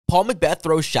Paul McBeth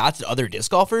throws shots at other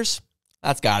disc golfers?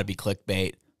 That's gotta be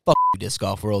clickbait. Fuck you, disc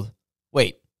golf world.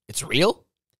 Wait, it's real?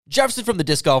 Jefferson from the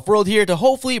disc golf world here to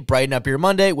hopefully brighten up your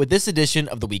Monday with this edition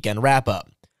of the weekend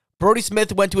wrap-up. Brodie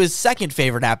Smith went to his second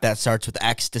favorite app that starts with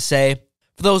X to say,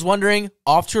 for those wondering,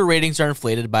 off-tour ratings are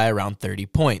inflated by around 30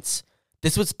 points.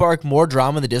 This would spark more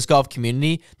drama in the disc golf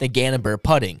community than Gannon Burr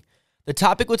putting. The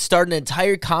topic would start an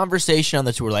entire conversation on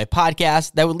the Tour Life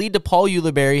podcast that would lead to Paul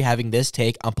Ulibarri having this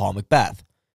take on Paul McBeth.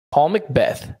 Paul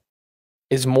McBeth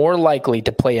is more likely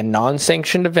to play a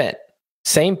non-sanctioned event,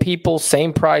 same people,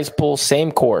 same prize pool,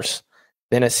 same course,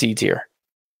 than a C tier.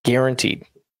 Guaranteed.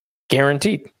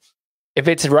 Guaranteed. If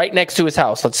it's right next to his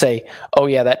house, let's say, oh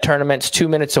yeah, that tournament's 2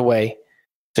 minutes away.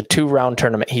 It's a 2-round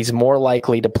tournament. He's more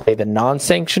likely to play the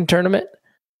non-sanctioned tournament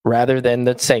rather than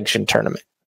the sanctioned tournament.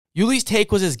 Yuli's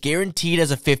take was as guaranteed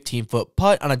as a 15-foot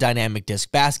putt on a dynamic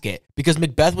disc basket because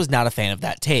McBeth was not a fan of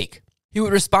that take. He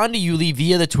would respond to Uli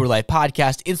via the Tour Life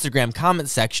podcast Instagram comment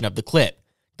section of the clip.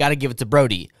 Gotta give it to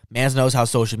Brodie. Mans knows how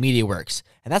social media works.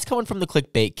 And that's coming from the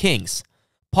clickbait kings.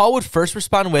 Paul would first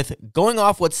respond with, going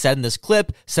off what's said in this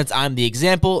clip, since I'm the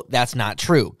example, that's not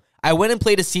true. I went and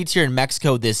played a C tier in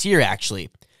Mexico this year, actually.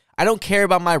 I don't care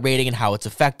about my rating and how it's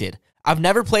affected. I've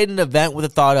never played an event with the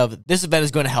thought of, this event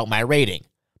is going to help my rating.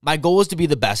 My goal is to be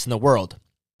the best in the world.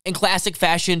 In classic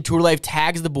fashion, Tour Life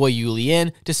tags the boy Uli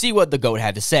in to see what the GOAT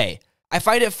had to say. I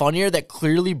find it funnier that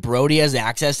clearly Brodie has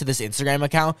access to this Instagram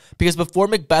account because before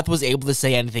McBeth was able to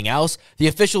say anything else, the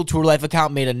official Tour Life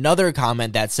account made another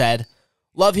comment that said,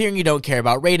 love hearing you don't care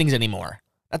about ratings anymore.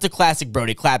 That's a classic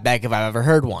Brodie clapback if I've ever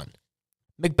heard one.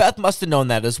 McBeth must have known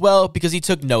that as well because he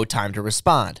took no time to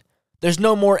respond. There's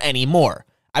no more anymore.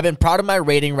 I've been proud of my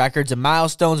rating records and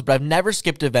milestones, but I've never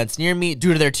skipped events near me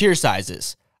due to their tier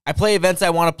sizes. I play events I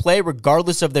want to play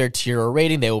regardless of their tier or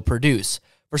rating they will produce.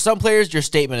 For some players, your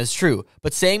statement is true,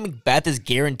 but saying McBeth is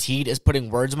guaranteed is putting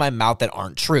words in my mouth that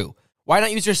aren't true. Why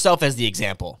not use yourself as the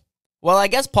example? Well, I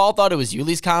guess Paul thought it was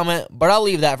Yuli's comment, but I'll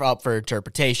leave that up for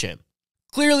interpretation.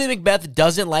 Clearly, McBeth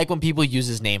doesn't like when people use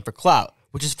his name for clout,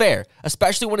 which is fair,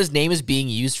 especially when his name is being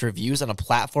used for views on a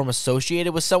platform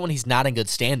associated with someone he's not in good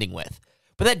standing with.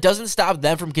 But that doesn't stop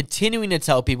them from continuing to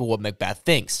tell people what McBeth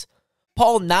thinks.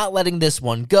 Paul not letting this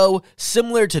one go,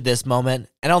 similar to this moment,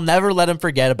 and I'll never let him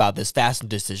forget about this fastened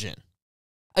decision.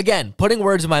 Again, putting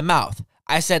words in my mouth.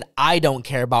 I said I don't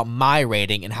care about my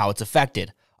rating and how it's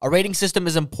affected. A rating system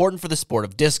is important for the sport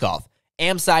of disc golf.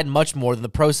 Am side much more than the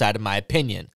pro side in my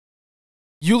opinion.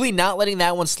 Uli not letting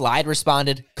that one slide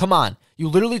responded, come on, you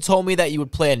literally told me that you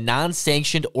would play a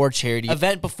non-sanctioned or charity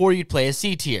event before you'd play a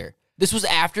C tier. This was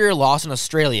after your loss in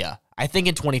Australia, I think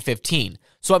in 2015,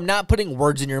 so I'm not putting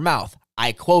words in your mouth.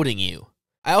 I'm quoting you.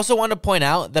 I also want to point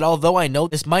out that although I know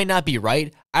this might not be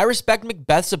right, I respect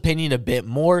McBeth's opinion a bit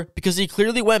more because he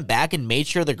clearly went back and made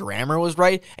sure the grammar was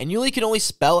right, and Uli can only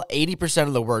spell 80%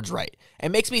 of the words right. It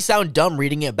makes me sound dumb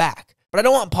reading it back, but I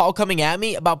don't want Paul coming at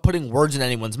me about putting words in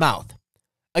anyone's mouth.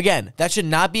 Again, that should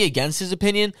not be against his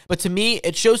opinion, but to me,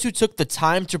 it shows who took the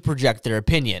time to project their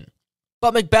opinion.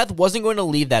 But McBeth wasn't going to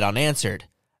leave that unanswered.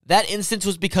 That instance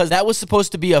was because that was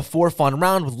supposed to be a for-fun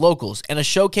round with locals and a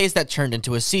showcase that turned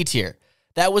into a C tier.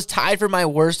 That was tied for my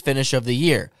worst finish of the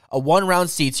year, a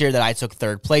one-round C tier that I took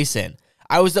third place in.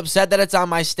 I was upset that it's on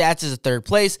my stats as a third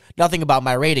place, nothing about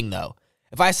my rating though.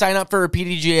 If I sign up for a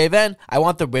PDGA event, I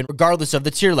want the win regardless of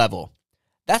the tier level.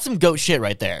 That's some GOAT shit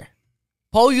right there.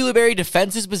 Paul Ulibarri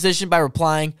defends his position by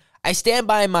replying, I stand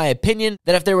by my opinion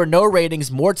that if there were no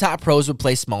ratings, more top pros would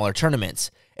play smaller tournaments.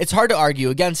 It's hard to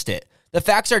argue against it. The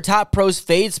facts are top pros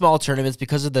fade small tournaments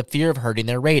because of the fear of hurting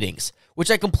their ratings, which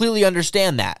I completely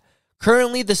understand that.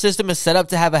 Currently, the system is set up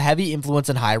to have a heavy influence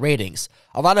on high ratings.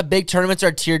 A lot of big tournaments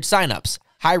are tiered signups.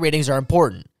 High ratings are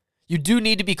important. You do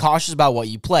need to be cautious about what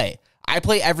you play. I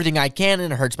play everything I can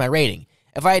and it hurts my rating.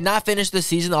 If I had not finished the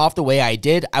season off the way I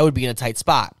did, I would be in a tight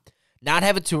spot. Not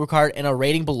have a tour card and a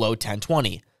rating below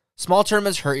 1020. Small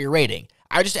tournaments hurt your rating.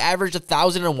 I just averaged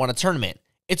 1,000 and won a tournament.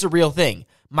 It's a real thing.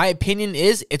 My opinion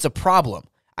is it's a problem.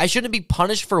 I shouldn't be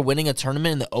punished for winning a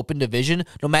tournament in the open division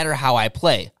no matter how I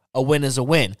play. A win is a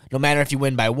win, no matter if you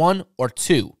win by 1 or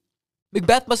 2.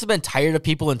 McBeth must have been tired of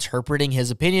people interpreting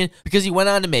his opinion because he went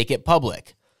on to make it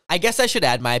public. I guess I should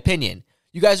add my opinion.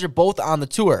 You guys are both on the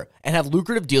tour and have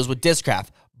lucrative deals with Discraft,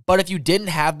 but if you didn't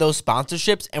have those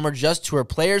sponsorships and were just tour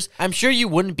players, I'm sure you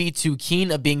wouldn't be too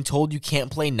keen of being told you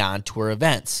can't play non-tour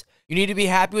events. You need to be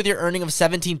happy with your earning of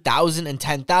 $17,000 and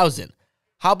 $10,000.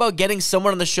 How about getting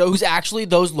someone on the show who's actually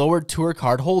those lower tour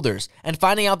card holders and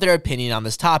finding out their opinion on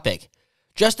this topic?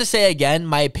 Just to say again,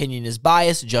 my opinion is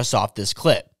biased just off this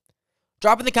clip.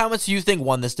 Drop in the comments who you think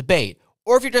won this debate,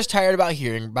 or if you're just tired about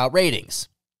hearing about ratings.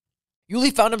 Uli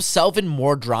found himself in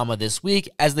more drama this week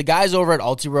as the guys over at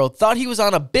Ultiworld thought he was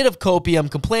on a bit of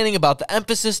copium complaining about the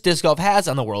emphasis disc golf has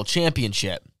on the World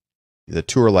Championship. The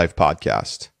Tour Life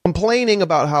podcast, complaining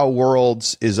about how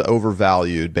Worlds is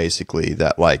overvalued, basically,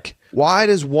 that like, why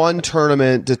does one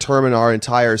tournament determine our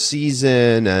entire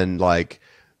season? And like,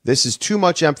 this is too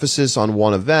much emphasis on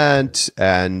one event.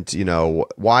 And, you know,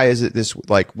 why is it this,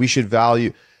 like, we should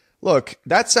value. Look,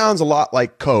 that sounds a lot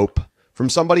like cope from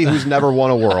somebody who's never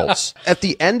won a Worlds. At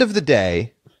the end of the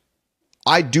day,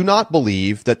 I do not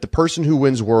believe that the person who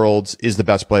wins Worlds is the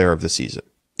best player of the season.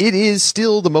 It is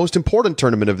still the most important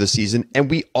tournament of the season,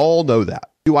 and we all know that.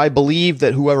 Do I believe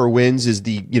that whoever wins is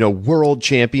the, you know, world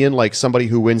champion, like somebody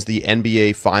who wins the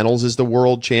NBA Finals is the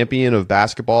world champion of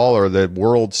basketball or the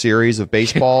World Series of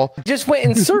baseball? Just went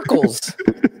in circles.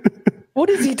 What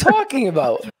is he talking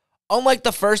about? Unlike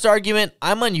the first argument,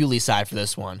 I'm on Uli's side for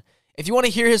this one. If you want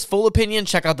to hear his full opinion,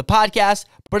 check out the podcast,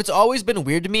 but it's always been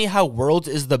weird to me how Worlds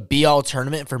is the be-all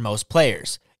tournament for most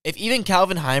players. If even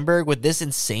Calvin Heimberg with this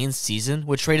insane season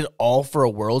would trade it all for a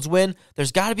Worlds win,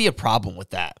 there's got to be a problem with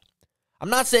that. I'm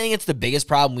not saying it's the biggest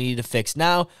problem we need to fix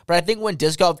now, but I think when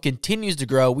disc golf continues to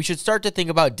grow, we should start to think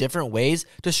about different ways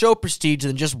to show prestige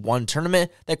than just one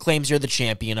tournament that claims you're the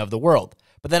champion of the world.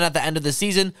 But then at the end of the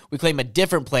season, we claim a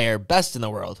different player best in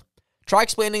the world. Try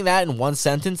explaining that in one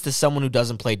sentence to someone who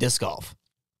doesn't play disc golf.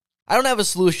 I don't have a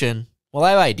solution. Well, I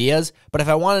have ideas, but if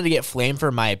I wanted to get flamed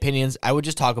for my opinions, I would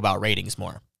just talk about ratings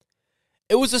more.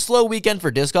 It was a slow weekend for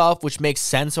disc golf, which makes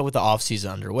sense with the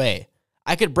offseason underway.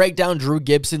 I could break down Drew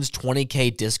Gibson's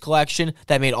 20K disc collection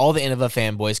that made all the Innova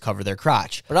fanboys cover their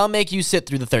crotch, but I'll make you sit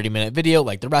through the 30-minute video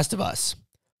like the rest of us.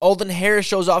 Alden Harris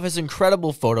shows off his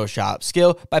incredible Photoshop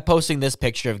skill by posting this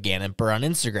picture of Gannon Burr on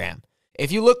Instagram.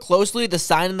 If you look closely, the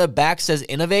sign in the back says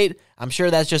Innovate. I'm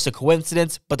sure that's just a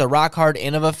coincidence, but the rock-hard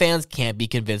Innova fans can't be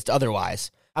convinced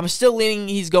otherwise. I'm still leaning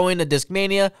he's going to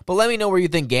Discmania, but let me know where you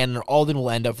think Gannon or Alden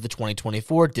will end up for the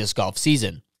 2024 disc golf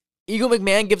season. Eagle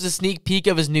McMahon gives a sneak peek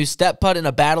of his new step putt in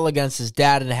a battle against his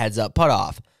dad in a heads-up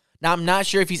putt-off. Now, I'm not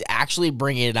sure if he's actually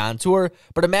bringing it on tour,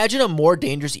 but imagine a more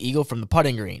dangerous Eagle from the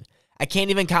putting green. I can't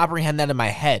even comprehend that in my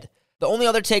head. The only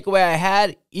other takeaway I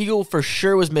had, Eagle for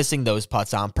sure was missing those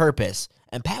putts on purpose,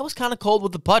 and Pat was kind of cold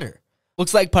with the putter.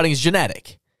 Looks like putting's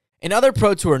genetic. In other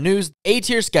Pro Tour news,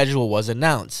 A-tier schedule was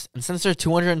announced, and since there are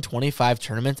 225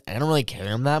 tournaments and I don't really care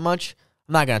them that much,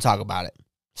 I'm not going to talk about it.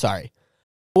 Sorry.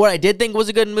 But what I did think was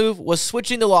a good move was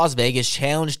switching the Las Vegas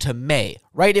Challenge to May,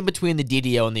 right in between the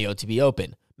DDO and the OTB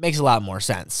Open. Makes a lot more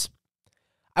sense.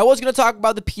 I was going to talk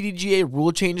about the PDGA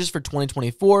rule changes for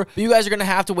 2024, but you guys are going to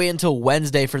have to wait until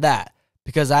Wednesday for that,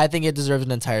 because I think it deserves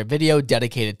an entire video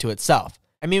dedicated to itself.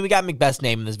 I mean, we got McBeth's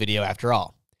name in this video after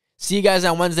all. See you guys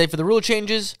on Wednesday for the rule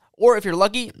changes, or if you're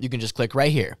lucky, you can just click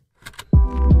right here.